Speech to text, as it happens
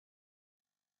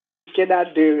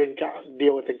cannot deal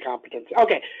with incompetence.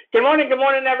 Okay. Good morning,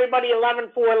 everybody.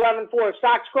 11-4.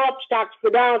 Stocks go up, stocks go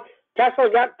down. Tesla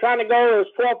got trying to go. It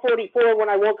was 12:44 when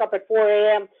I woke up at 4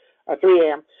 a.m. 3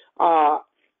 a.m.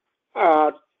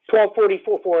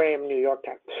 12:44, 4 a.m. New York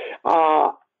time.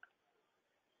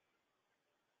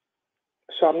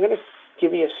 So I'm going to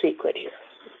give you a secret here.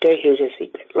 Okay, here's your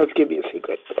secret. Let's give you a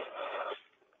secret.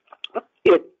 At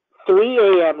 3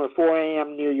 a.m. or 4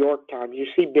 a.m. New York time, you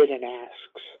see bid and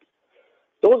asks.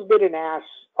 Those bid and asks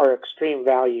are extreme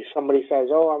value. Somebody says,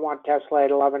 oh, I want Tesla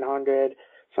at 1,100.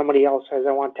 Somebody else says,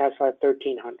 I want Tesla at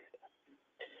 1,300.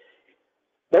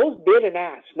 Those bid and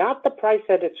asks, not the price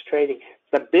that it's trading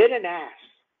at, the bid and asks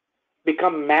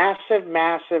become massive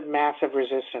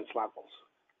resistance levels.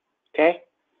 Okay?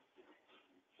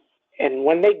 And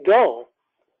when they go,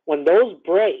 when those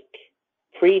break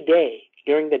pre-day,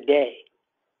 during the day,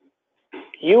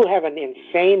 you have an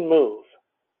insane move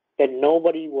that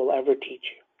nobody will ever teach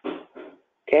you.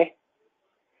 Okay?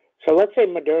 So let's say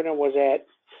Moderna was at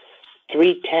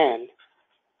 310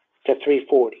 to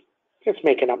 340. Just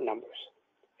making up numbers.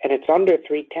 And it's under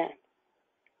 310.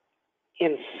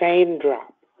 Insane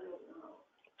drop.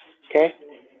 Okay?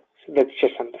 So that's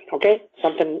just something. Okay?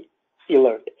 Something you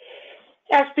learned.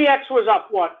 SPX was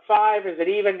up, what, 5? Is it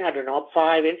even? I don't know, up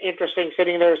 5. Interesting,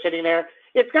 sitting there.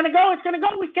 It's going to go.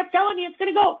 We kept telling you it's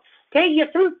going to go. Okay,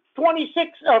 you're through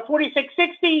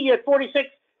 46.60. You're at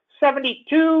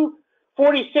 46.72,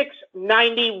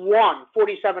 46.91,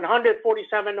 4700,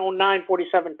 4709,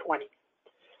 4720.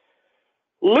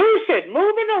 Lucid,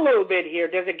 moving a little bit here.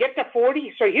 Does it get to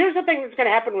 40? So here's the thing that's going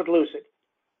to happen with Lucid.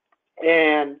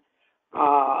 And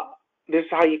this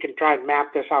is how you can try and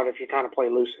map this out if you're trying to play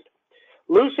Lucid.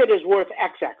 Lucid is worth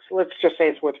XX. Let's just say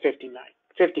it's worth 50 billion.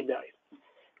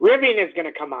 Rivian is going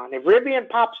to come on. If Rivian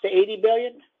pops to 80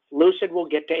 billion, Lucid will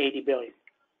get to 80 billion.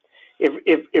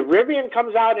 If Rivian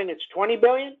comes out and it's 20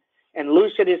 billion and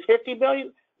Lucid is 50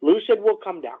 billion, Lucid will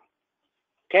come down.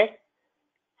 Okay?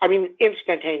 I mean,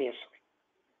 instantaneously.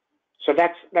 So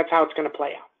that's how it's going to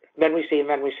play out. Then we see.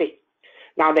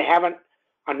 Now, they haven't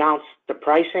announced the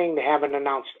pricing. They haven't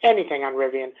announced anything on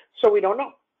Rivian, so we don't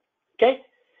know. Okay?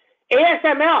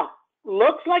 ASML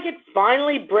looks like it's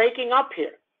finally breaking up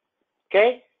here.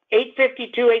 Okay?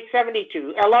 852,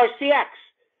 872. LRCX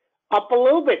up a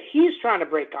little bit. He's trying to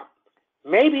break up.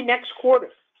 Maybe next quarter.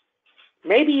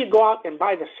 Maybe you go out and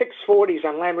buy the 640s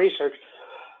on Lam Research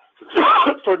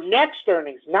for next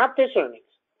earnings, not this earnings.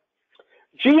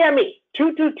 GME,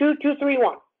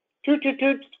 222231.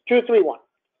 222231.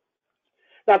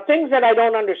 Now, things that I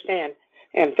don't understand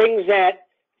and things that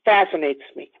fascinates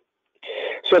me.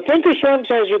 So Thinkorswim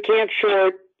says you can't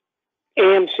short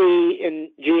AMC and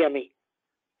GME.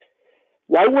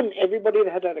 Why wouldn't everybody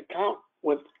that had that account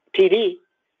with TD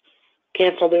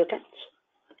cancel their accounts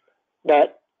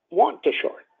that want to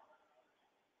short?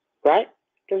 Right?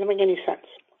 Doesn't make any sense.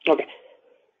 Okay.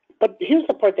 But here's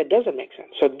the part that doesn't make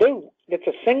sense. So it's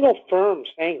a single firm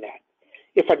saying that.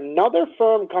 If another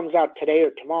firm comes out today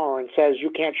or tomorrow and says you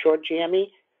can't short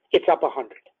GME, it's up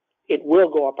 100. It will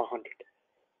go up 100.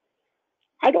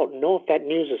 I don't know if that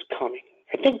news is coming.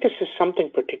 I think this is something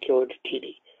particular to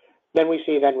TD. Then we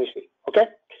see. Okay?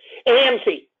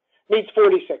 AMC needs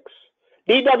 46.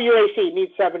 BWAC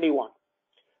needs 71.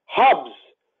 Hubs.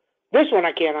 This one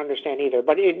I can't understand either,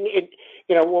 but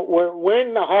we're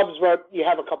in the hubs where you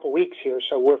have a couple weeks here,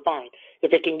 so we're fine.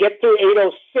 If it can get through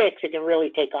 806, it can really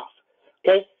take off.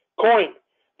 Okay? Coin.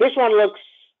 This one looks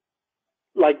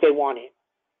like they want it.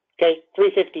 Okay?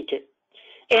 352.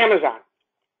 Amazon.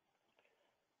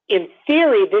 In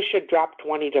theory, this should drop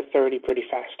 20 to 30 pretty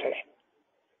fast today.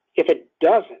 If it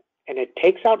doesn't, and it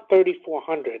takes out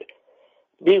 3,400,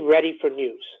 be ready for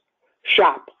news.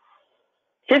 Shop.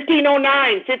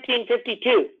 1509,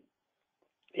 1552.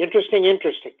 Interesting.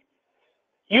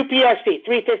 UPSD,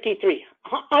 353.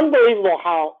 Unbelievable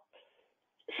how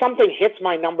something hits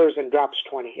my numbers and drops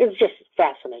 20. It just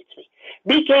fascinates me.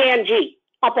 BKNG,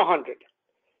 up 100.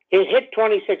 It hit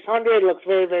 2,600, looks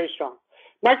very strong.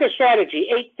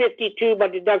 MicroStrategy, 852,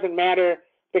 but it doesn't matter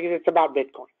because it's about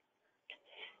Bitcoin.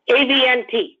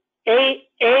 AVNT, ANET,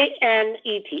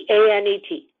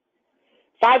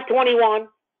 521,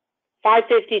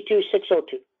 552,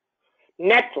 602.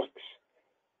 Netflix,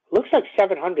 looks like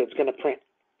 700 is going to print.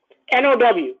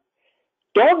 NOW,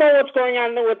 don't know what's going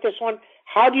on with this one.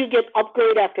 How do you get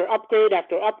upgrade after upgrade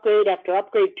after upgrade after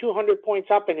upgrade, 200 points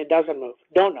up and it doesn't move?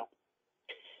 Don't know.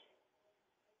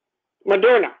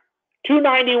 Moderna,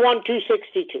 291,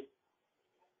 262.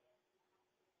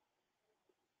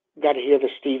 Got to hear the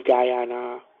Steve guy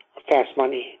on Fast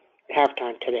Money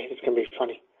halftime today. It's going to be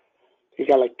funny. He's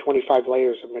got like 25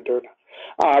 layers of Moderna.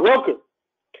 Roku,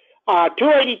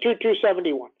 282,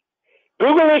 271.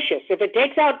 Googleicious, if it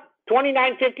takes out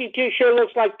 2952, sure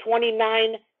looks like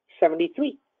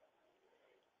 2973.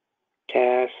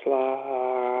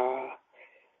 Tesla,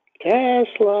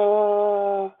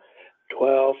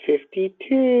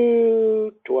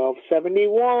 1252,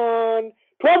 1271,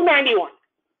 1291.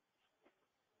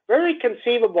 Very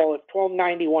conceivable if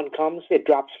 1291 comes, it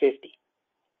drops 50.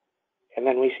 And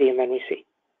then we see,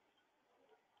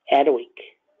 Add a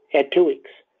week, add 2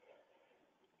 weeks.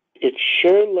 It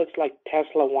sure looks like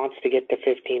Tesla wants to get to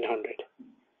 1500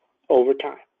 over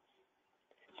time.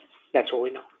 That's what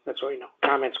we know.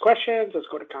 Comments, questions. Let's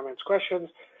go to comments,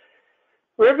 questions.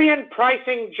 Rivian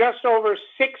pricing just over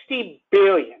 60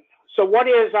 billion. So what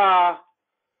is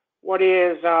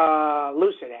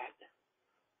Lucid at?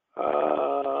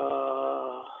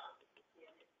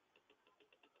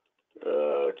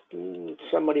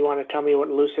 Somebody want to tell me what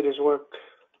Lucid is worth?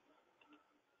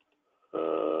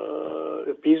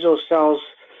 If Bezos sells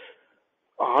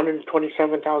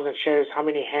 127,000 shares, how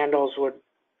many handles would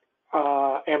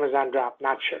Amazon drop?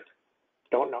 Not sure.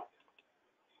 Don't know.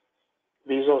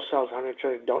 Bezos sells 100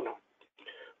 shares. Don't know.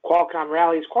 Qualcomm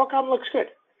rallies. Qualcomm looks good.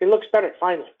 It looks better,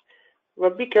 finally.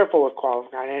 But be careful with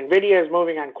Qualcomm. NVIDIA is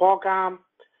moving on Qualcomm.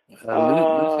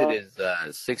 Lucid is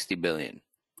 60 billion.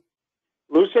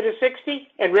 Lucid is 60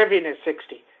 and Rivian is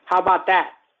 60. How about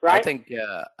that? Right? I think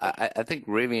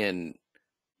Rivian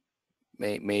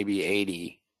may be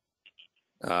 80.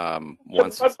 But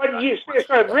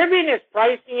Rivian is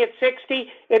pricing at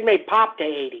 60. It may pop to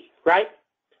 80, right?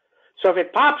 So if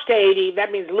it pops to 80,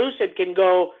 that means Lucid can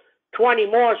go 20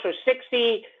 more. So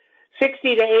 60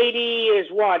 to 80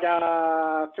 is what?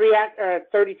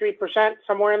 33%,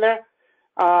 somewhere in there.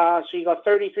 So you go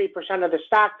 33% of the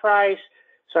stock price.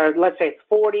 So let's say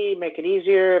 40, make it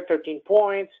easier, 13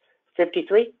 points,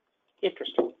 53.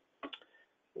 Interesting.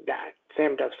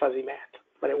 Sam does fuzzy math,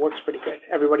 but it works pretty good.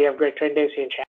 Everybody have a great trading day. See you in chat.